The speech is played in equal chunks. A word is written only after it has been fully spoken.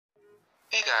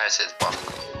guys, it's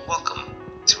Bobson. Welcome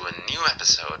to a new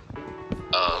episode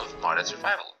of Modern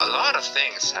Survival. A lot of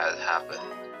things have happened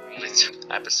between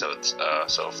episodes.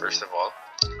 So first of all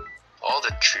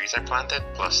the trees are planted,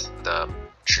 plus the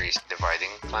trees dividing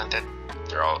planted.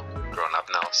 They're all grown up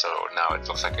now, so now it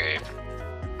looks like a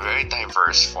very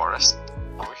diverse forest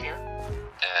over here.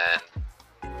 And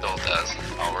so does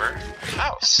our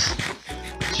house,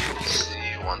 which you will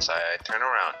see once I turn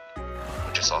around,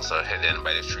 which is also hidden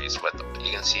by the trees, but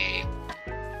you can see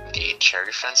the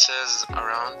cherry fences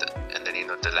around, and then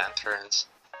the lanterns,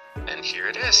 and here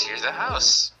it is. Here's the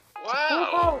house.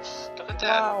 Wow! Look at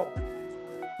that! Wow!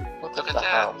 Look at that!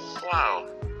 House.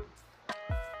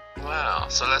 Wow!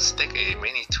 So let's take a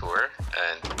mini tour,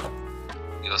 and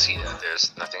you'll see that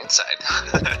there's nothing inside.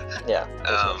 Yeah,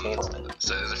 there's nothing inside.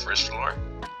 So this is the first floor,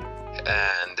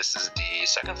 and this is the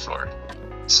second floor.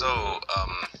 So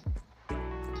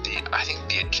I think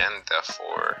the agenda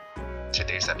for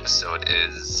today's episode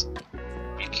is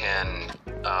we can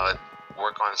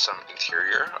work on some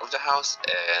interior of the house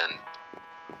and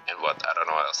what, I don't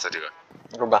know what else to do.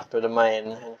 Go back to the mine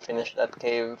and finish that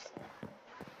cave.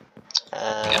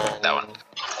 And yeah, that one.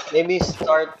 Maybe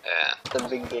start the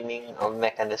beginning of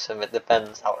mechanism. It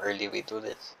depends how early we do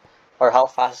this, or how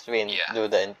fast we do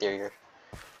the interior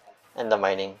and the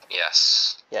mining.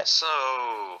 Yes. Yes. So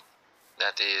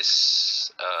that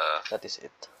is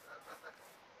it.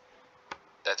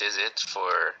 That is it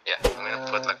for I'm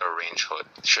gonna put like a range hood.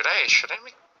 Should I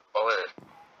make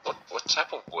what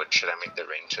type of wood should I make the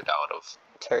range hood out of?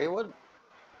 Cherry wood?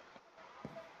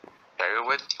 Cherry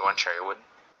wood? You want cherry wood?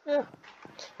 Yeah,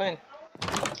 it's fine.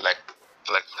 Like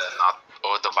the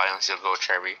the biomes you'll go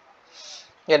cherry.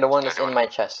 Yeah, the one that's in my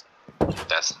chest.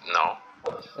 That's no.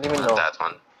 What do you mean not no? that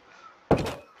one.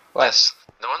 What? Yes.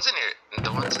 The ones in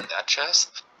that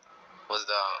chest was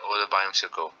the biomes you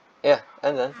go. Yeah,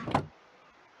 and then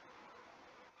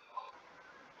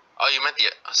oh, you meant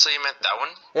so you meant that one?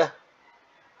 Yeah.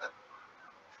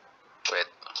 Wait,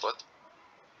 what?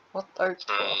 What are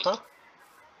huh?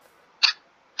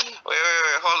 Wait,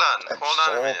 hold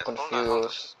on a minute. Confused. Hold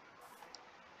on.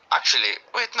 Actually,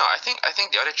 wait, no, I think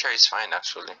the other chair is fine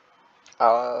actually.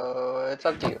 It's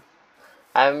up to you.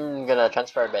 I'm gonna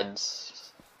transfer beds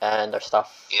and our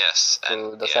stuff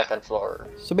to the second floor.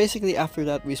 So basically after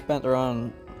that we spent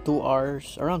around 2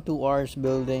 hours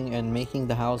building and making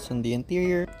the house and the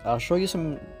interior. I'll show you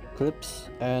some clips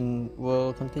and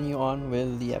we'll continue on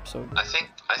with the episode. I think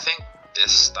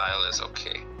this style is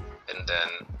okay. And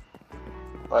then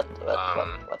What?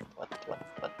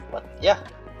 Yeah.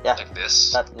 Like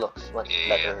this. That looks much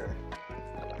better.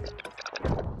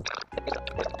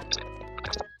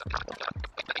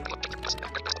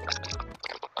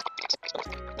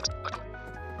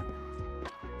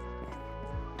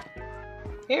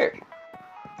 Here.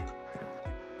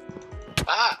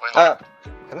 Wait.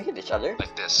 Can we hit each other?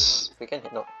 Like this. We can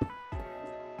hit. No.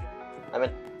 I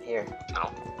meant here.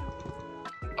 No.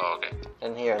 Oh, okay.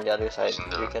 And here on the other side,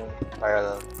 we can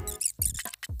parallel.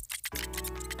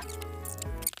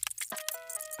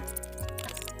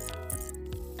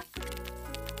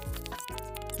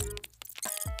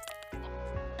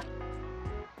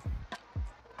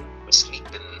 Sleep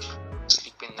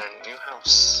in our new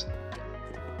house.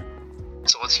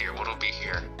 So what's here? What will be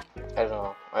here? I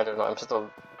don't know. I'm still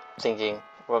thinking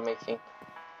about making.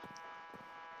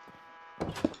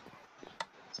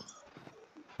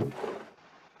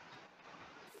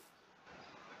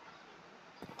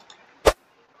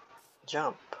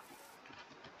 Jump.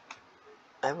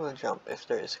 I will jump if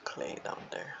there is clay down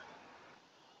there.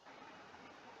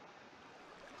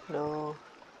 No.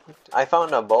 I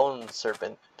found a bone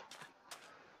serpent.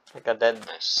 Like a dead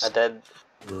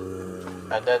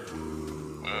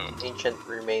ancient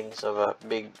remains of a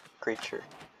big creature.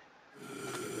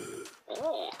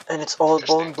 Ooh, and it's all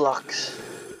bone blocks.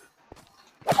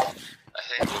 I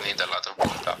think we'll need a lot of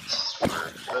bone blocks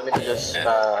for... Let me just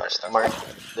mark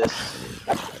this.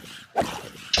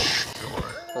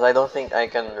 Because I don't think I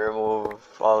can remove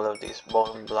all of these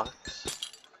bone blocks.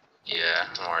 Yeah,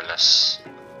 more or less.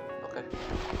 Okay.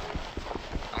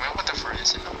 I'm gonna put the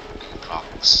furnace in the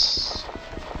blocks.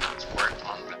 Let's work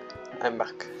on it. I'm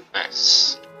back.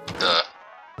 Nice. The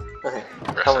Okay,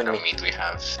 rest come of with the me. meat we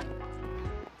have.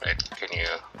 Right, can you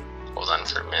hold on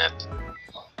for a minute?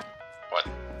 What?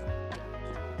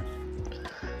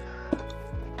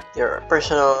 Your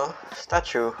personal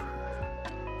statue.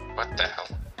 What the hell?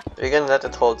 You're gonna let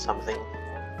it hold something.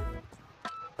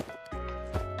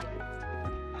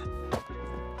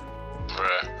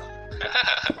 Bruh.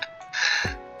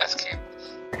 That's cute.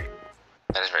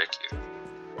 That is very cute.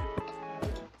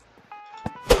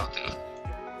 I'll do.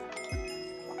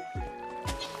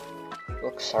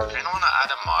 Looks sorry. I don't want to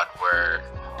add a mod where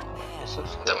This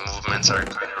looks the cool. movements are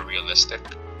kind of realistic.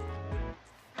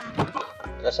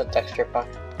 That's a texture pack.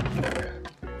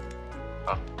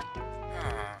 Oh.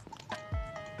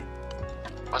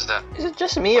 What's that? Is it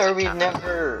just me, or we've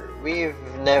never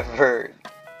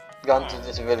gone to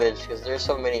this village because there's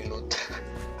so many loot?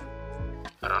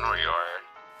 I don't know where you are.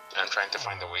 I'm trying to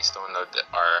find the waystone of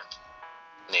our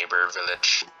neighbor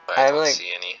village, but I don't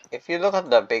see any. If you look at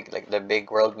the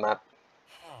big world map,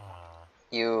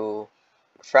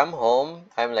 from home,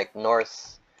 I'm like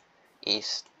north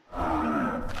east.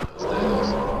 Hella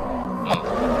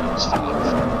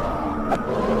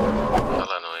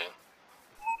annoying.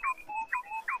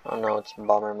 Oh no, it's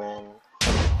Bomberman.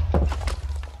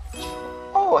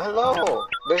 Oh, hello!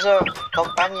 There's a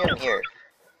companion here.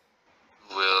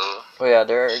 Oh yeah,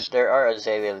 there are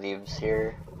azalea leaves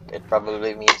here. It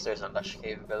probably means there's a lush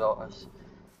cave below us.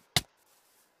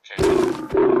 Okay.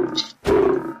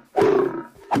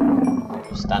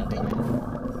 I'm standing.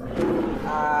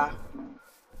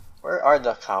 Where are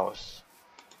the cows?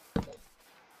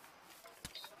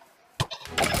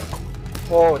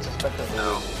 Whoa, it's a special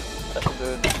dude. Special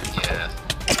dude. Yeah.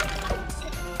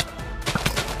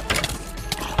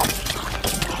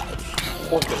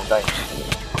 Oh, I'm gonna die.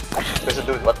 There's a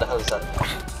dude, what the hell is that?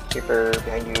 Creeper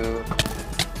behind you.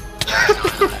 Yeah, I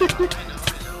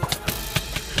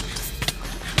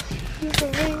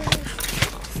know.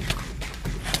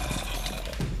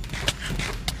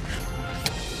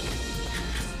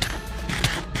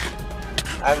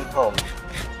 I'm home.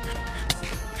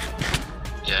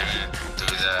 Yeah, I'm gonna do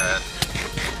that.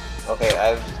 Okay,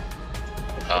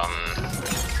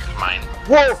 Mine.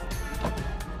 Whoa!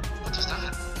 What was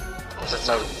that?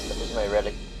 That was my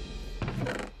relic.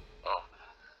 Oh.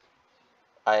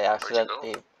 I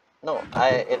accidentally... No,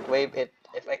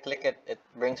 if I click it, it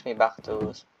brings me back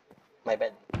to my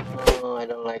bed. Oh, I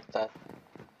don't like that.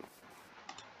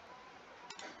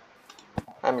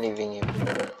 I'm leaving you.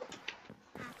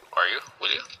 Are you?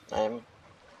 Will you? I'm...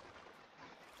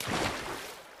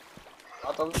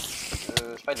 Bottle.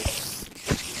 Spider.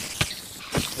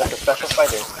 That's a special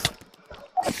spider.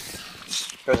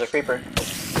 There's a creeper. I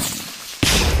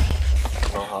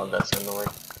don't know how that's gonna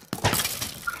work.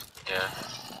 Yeah.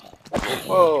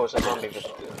 Whoa, it's a zombie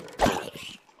vision.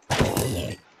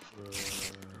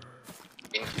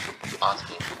 In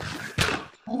possible.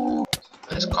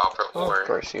 There's copper ore. Of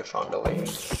course you found a way.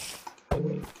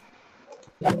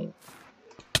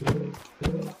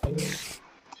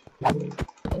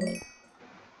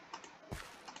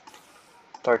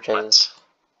 Torches.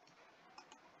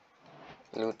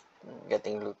 Loot.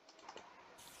 Getting loot.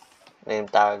 Name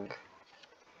tag.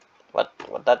 What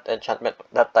that enchantment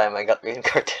that time I got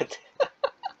reincarnated. The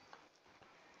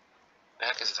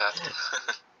heck is that?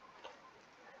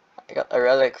 I got a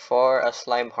relic for a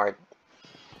slime heart.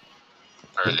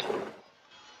 Early.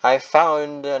 I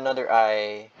found another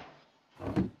eye.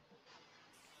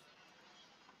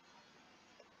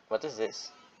 What is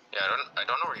this? Yeah, I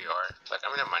don't know where you are. Like,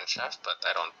 I'm in a mine shaft, but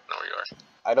I don't know where you are.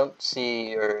 I don't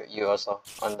see you also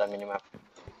on the minimap.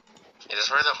 Yeah, this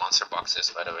is where the monster box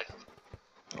is, by the way.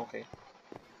 Okay.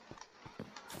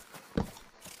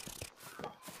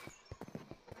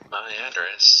 My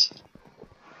address.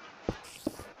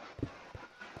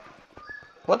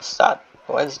 What's that?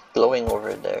 Why is it glowing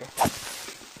over there?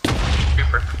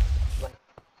 Creeper.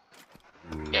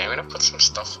 Yeah, I'm gonna put some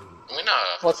stuff. I'm gonna...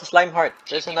 What's a slime heart?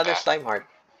 There's another slime heart.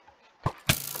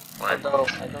 Where? Although,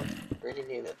 I don't really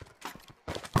need it.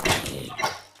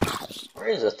 Where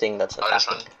is the thing that's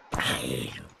attacking?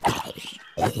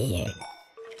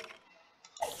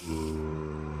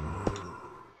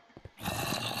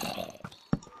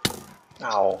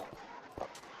 Ow.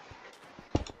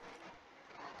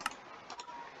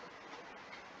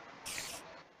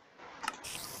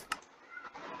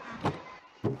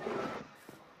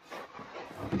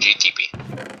 GTP.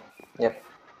 Yep.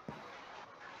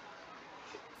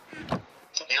 I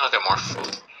think I'll get more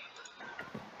food.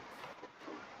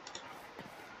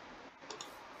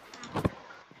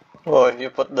 Oh, if you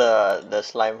put the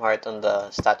slime heart on the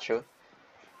statue,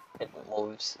 it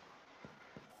moves.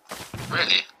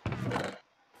 Really?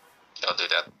 I'll do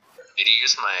that. Did you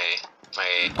use my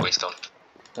waystone?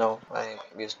 No, I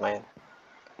used mine.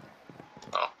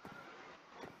 Oh.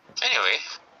 Anyway.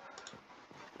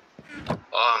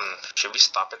 Should we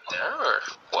stop it there or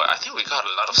what? I think we got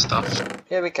a lot of stuff.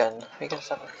 Yeah, we can. We can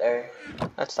stop it there.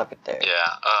 Let's stop it there.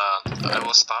 Yeah, I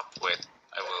will stop with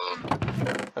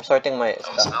I'm sorting my I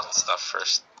will smelt stuff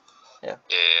first. Yeah.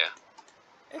 Yeah.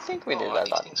 I think we did a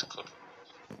lot. Things cool.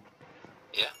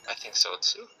 Yeah, I think so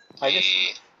too.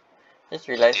 Just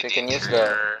realized we can use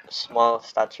the small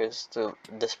statues to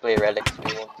display relics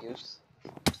we won't use.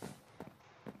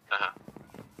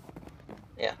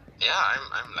 Yeah. Yeah,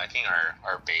 I'm liking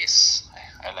our base.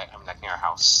 I'm liking our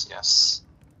house. Yes.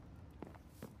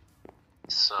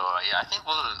 So yeah, I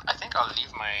think I'll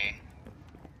leave my.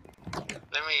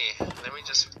 Let me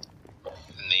just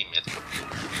name it.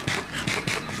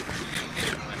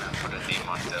 I'm gonna put a name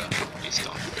on the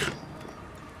stone.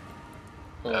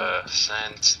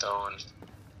 Sandstone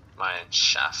mine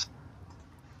shaft.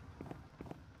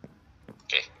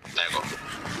 Okay, there you go.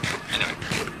 Anyway,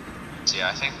 so yeah,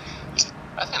 I think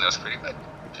that was pretty good.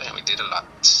 I think we did a lot.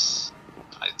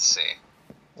 I'd say.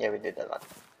 Yeah, we did a lot.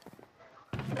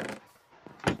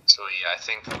 So yeah, I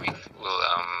think we will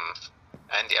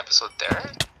end the episode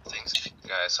there. Thanks you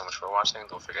guys so much for watching.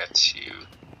 Don't forget to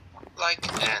like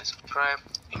and subscribe.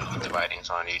 You know, Dividing's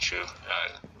on YouTube.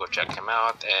 Go check him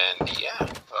out. And yeah,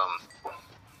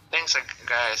 thanks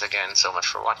guys again so much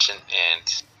for watching,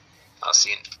 and I'll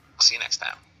see you next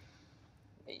time.